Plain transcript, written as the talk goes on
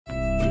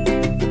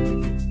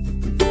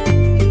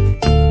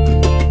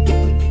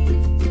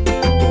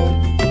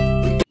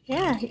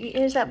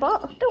There's that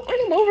ball. Don't run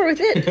him over with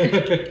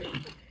it.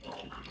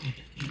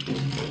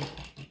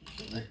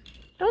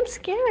 Don't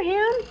scare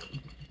him.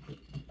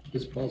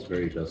 This ball's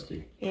very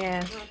dusty.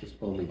 Yeah. This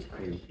ball needs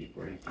cleaned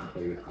before you can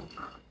play with it.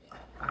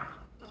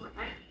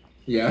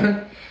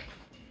 Yeah?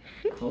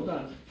 Hold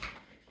on.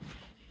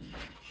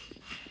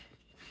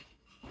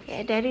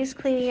 Yeah, Daddy's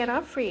cleaning it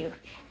off for you.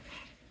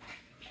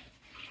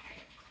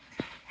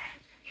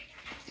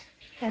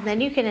 And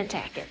then you can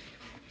attack it.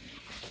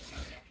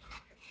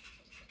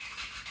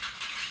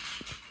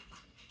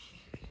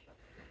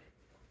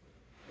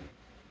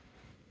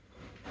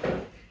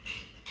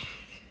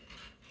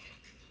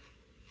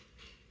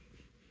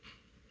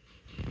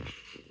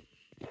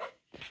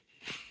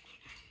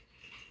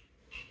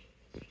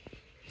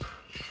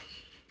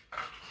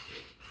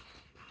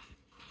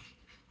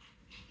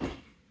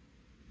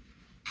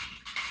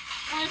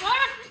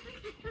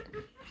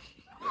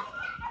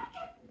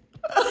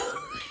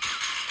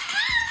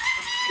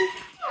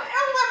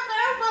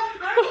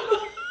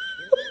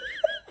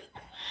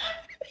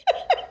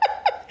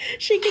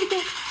 She can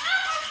go.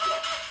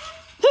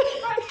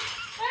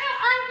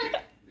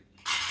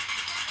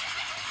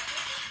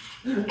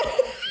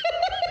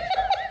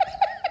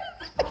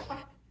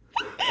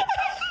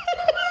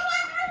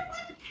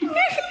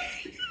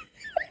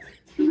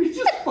 Can we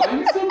just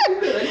find something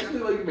that actually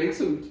like makes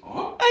him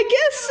talk? I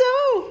guess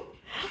so.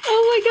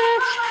 Oh my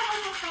gosh.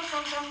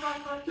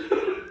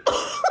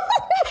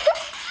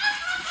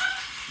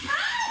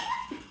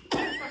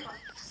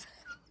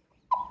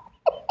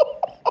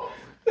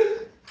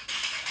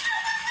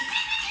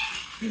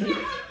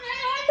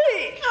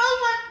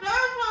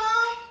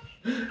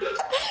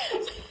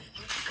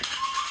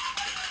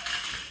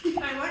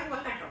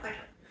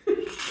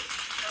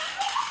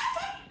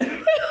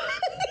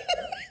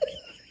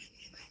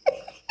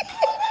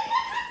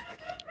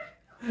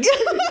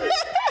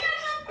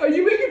 Are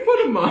you making fun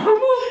of Mama?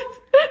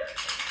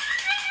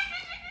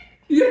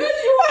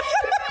 Yes, you are.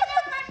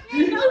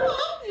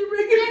 You're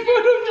making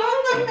fun of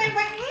Mama.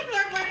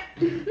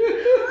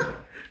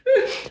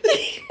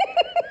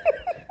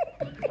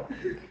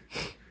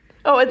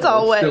 Oh, it's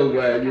all wet. Still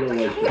wet. You don't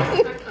like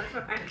that.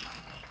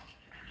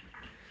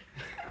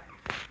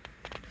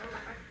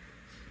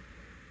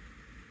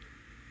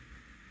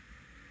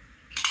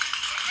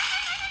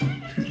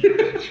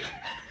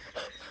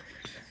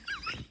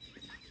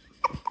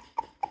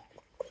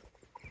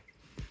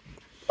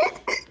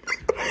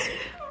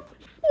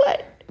 What?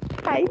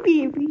 Hi,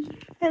 baby.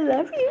 I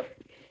love you.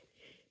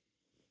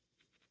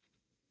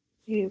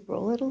 You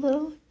roll it a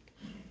little.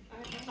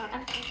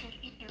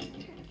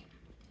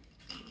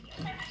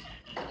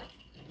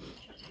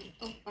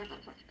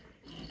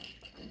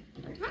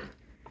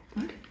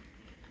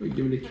 Are you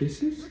giving it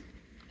kisses?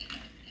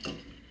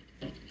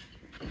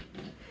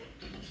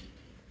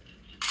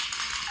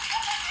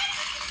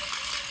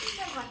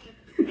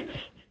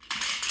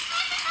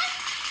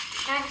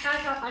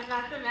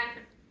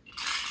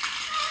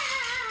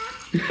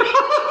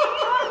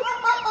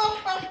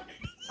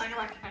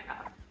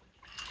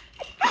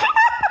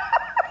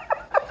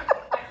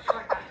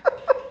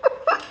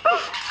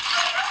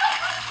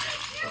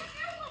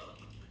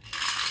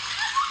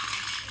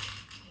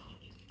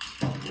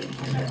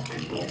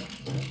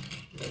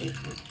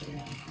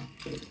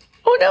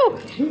 Oh no!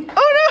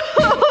 Oh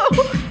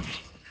no!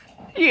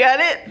 You got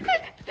it?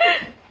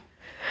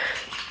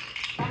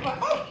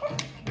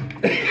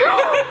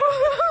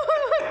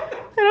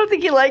 I don't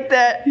think you liked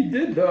that. He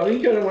did though.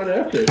 He kind of went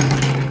after it.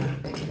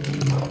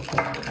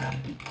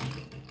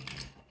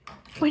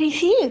 What do you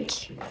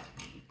think?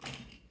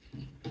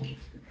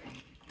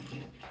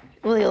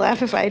 Will he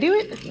laugh if I do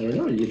it? I don't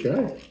know. You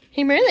can try.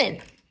 Hey,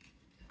 Merlin.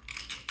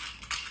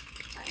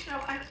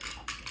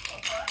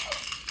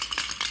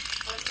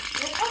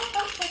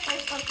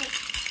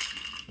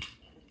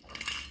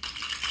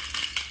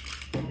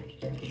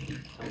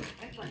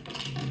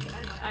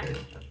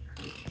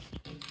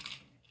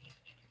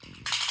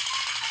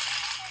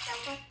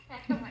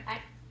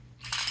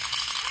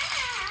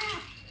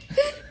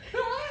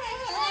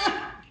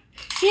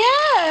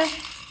 Yeah.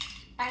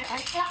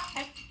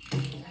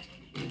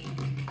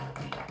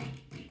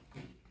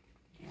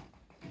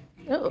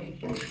 Oh.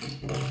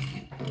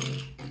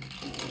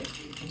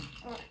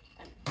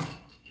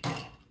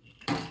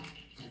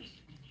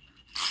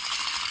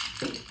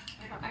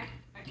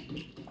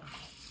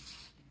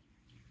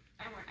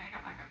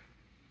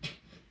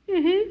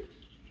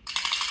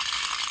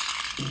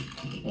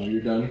 Oh,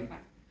 you're done?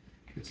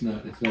 It's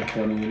not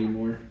funny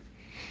anymore.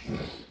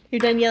 You're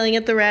done yelling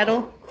at the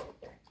rattle?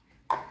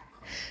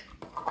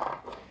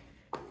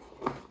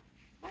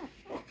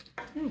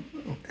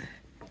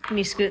 Can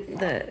you scoot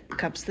the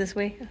cups this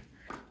way?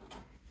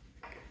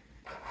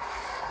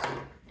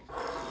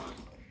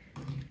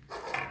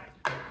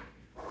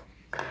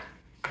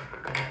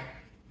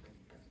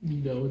 You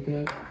done with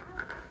that?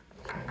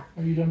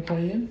 Are you done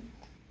playing?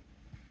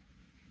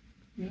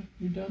 Yeah,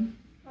 you done?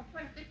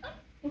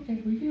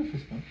 Okay, we can do a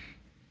fist bump.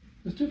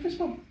 Let's do a fist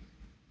bump.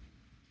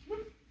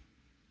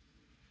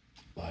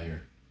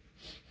 Liar.